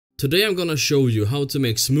Today I'm gonna show you how to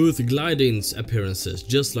make smooth gliding appearances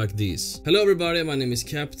just like these. Hello everybody, my name is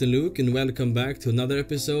CaptainLuke and welcome back to another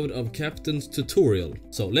episode of Captain's Tutorial.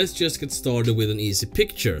 So let's just get started with an easy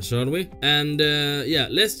picture, shall we? And yeah,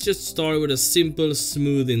 let's just start with a simple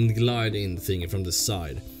smoothing gliding thing from the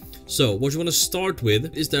side. So what you want to start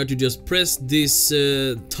with is that you just press this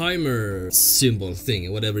timer symbol thing,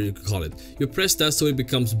 whatever you call it. You press that so it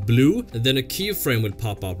becomes blue, and then a keyframe will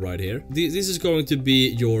pop up right here. This is going to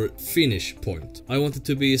be your finish point. I want it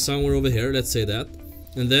to be somewhere over here, let's say that.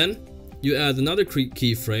 And then you add another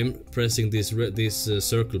keyframe, pressing this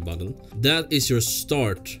circle button. That is your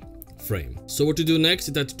start frame. So what you do next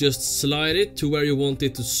is that you just slide it to where you want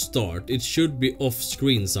it to start. It should be off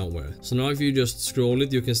screen somewhere. So now if you just scroll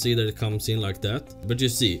it, you can see that it comes in like that. But you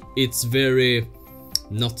see, it's very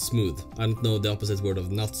not smooth. I don't know the opposite word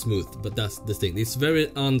of not smooth, but that's the thing. It's very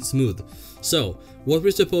unsmooth. So what we're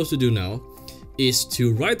supposed to do now is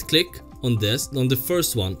to right click on this, on the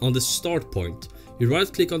first one, on the start point. You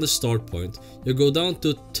right click on the start point, you go down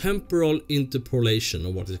to temporal interpolation,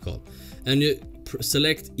 or what it's called, and you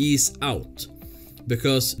select ease out,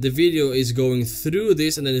 because the video is going through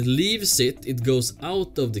this and then it leaves it goes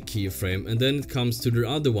out of the keyframe, and then it comes to the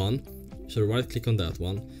other one. So right click on that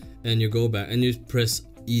one and you go back and you press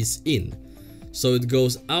ease in, so it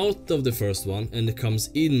goes out of the first one and it comes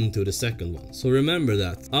into the second one. So remember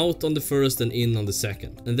that, out on the first and in on the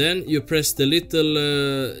second. And then you press the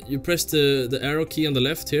little you press the arrow key on the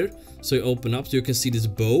left here, so you open up so you can see this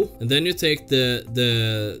bow, and then you take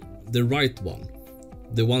the right one,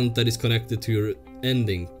 the one that is connected to your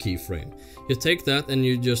ending keyframe. You take that and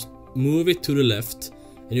you just move it to the left,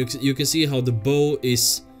 and you can see how the bow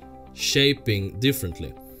is shaping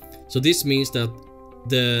differently. So this means that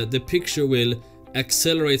the picture will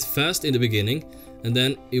accelerate fast in the beginning, and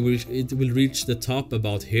then it will reach the top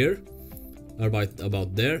about here, or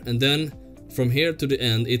about there, and then from here to the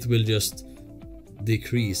end it will just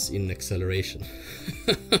decrease in acceleration.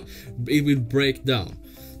 It will break down.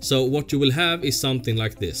 So what you will have is something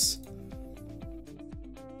like this.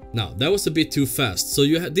 Now that was a bit too fast, so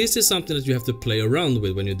this is something that you have to play around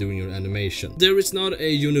with when you're doing your animation. There is not a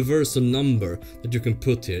universal number that you can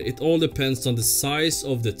put here. It all depends on the size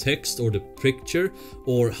of the text or the picture,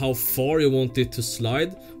 or how far you want it to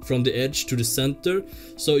slide from the edge to the center.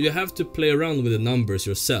 So you have to play around with the numbers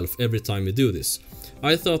yourself every time you do this.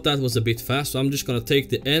 I thought that was a bit fast, so I'm just gonna take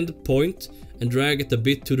the end point and drag it a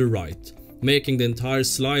bit to the right, making the entire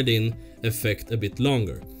slide-in effect a bit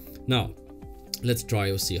longer. Now, let's try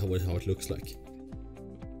and see how it looks like.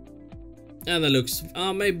 And that looks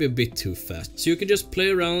maybe a bit too fast. So you can just play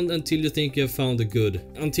around until you think you have found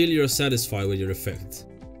until you're satisfied with your effect.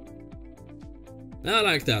 I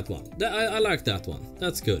like that one. I like that one.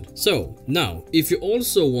 That's good. So now, if you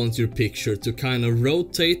also want your picture to kind of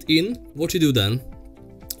rotate in, what you do then,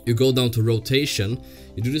 you go down to rotation.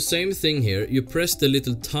 You do the same thing here. You press the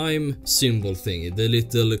little time symbol thing, the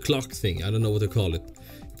little clock thing, I don't know what to call it.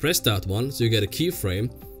 Press that one so you get a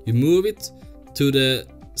keyframe. You move it to the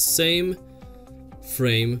same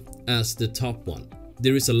frame as the top one.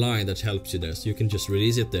 There is a line that helps you there, so you can just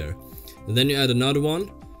release it there. And then you add another one,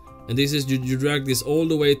 and this is you drag this all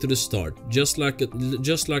the way to the start, just like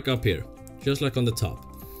up here, just like on the top.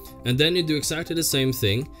 And then you do exactly the same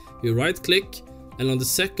thing. You right click, and on the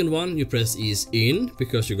second one you press ease in,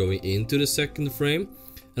 because you're going into the second frame.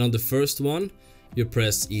 And on the first one you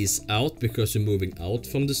press ease out, because you're moving out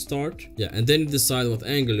from the start. Yeah, and then you decide what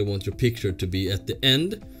angle you want your picture to be at the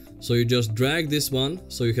end. So you just drag this one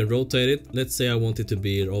so you can rotate it. Let's say I want it to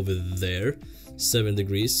be over there, 7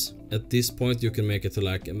 degrees. At this point you can make it to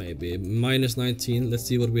like maybe -19. Let's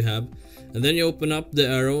see what we have. And then you open up the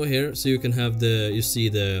arrow here so you can have you see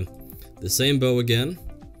the same bow again.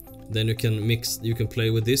 Then you can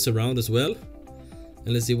play with this around as well.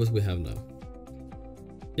 And let's see what we have now.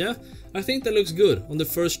 Yeah, I think that looks good on the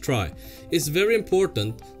first try. It's very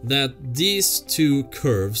important that these two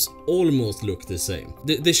curves almost look the same.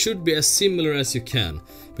 They should be as similar as you can,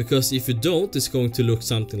 because if you don't, it's going to look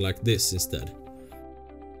something like this instead.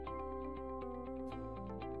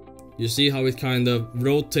 You see how it kind of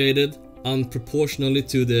rotated unproportionally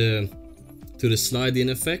to the slide-in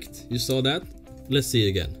effect? You saw that? Let's see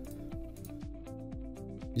again.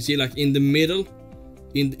 You see, like in the middle,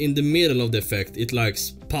 in the middle of the effect, it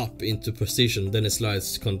likes pop into position, then it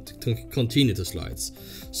slides, continue to slides.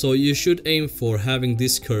 So you should aim for having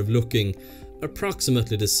this curve looking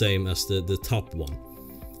approximately the same as the top one.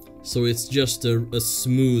 so it's just a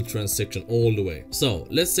smooth transition all the way. So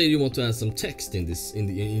let's say you want to add some text in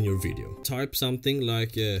your video. Type something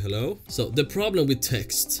like hello. So the problem with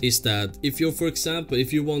text is that if you, for example,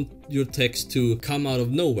 if you want your text to come out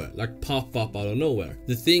of nowhere, like pop up out of nowhere,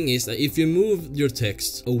 the thing is that if you move your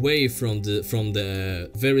text away from the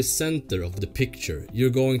very center of the picture, you're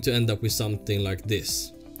going to end up with something like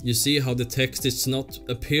this. You see how the text is not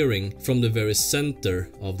appearing from the very center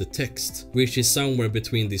of the text, which is somewhere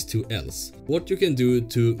between these two L's. What you can do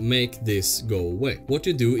to make this go away, what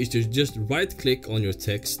you do is you just right click on your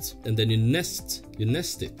text and then you nest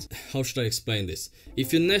it. How should I explain this?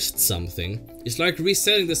 If you nest something, it's like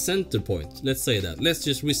resetting the center point. Let's say that. Let's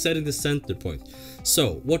just resetting the center point.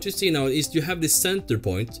 So what you see now is you have this center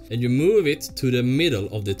point and you move it to the middle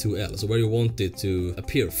of the two L's, where you want it to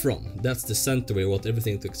appear from. That's the center where you want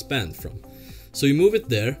everything to expand from. So you move it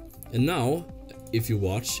there, and now if you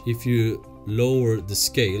watch, if you lower the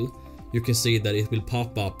scale, you can see that it will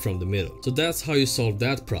pop up from the middle. So that's how you solve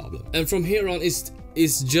that problem. And from here on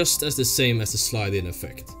it's just as the same as the slide-in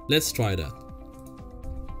effect. Let's try that.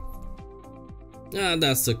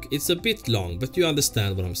 It's a bit long, but you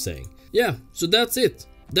understand what I'm saying. Yeah, so that's it.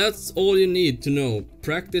 That's all you need to know.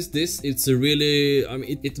 Practice this. It's a really, I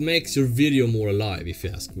mean, it makes your video more alive, if you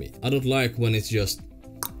ask me. I don't like when it just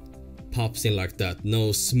pops in like that,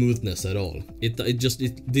 no smoothness at all.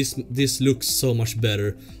 This looks so much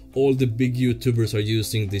better. All the big YouTubers are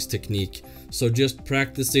using this technique, so just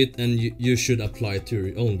practice it and you should apply it to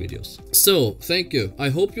your own videos. So thank you. I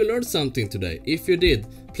hope you learned something today. If you did,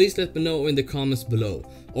 please let me know in the comments below.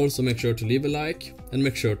 Also make sure to leave a like and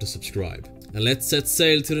make sure to subscribe. And let's set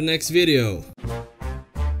sail to the next video.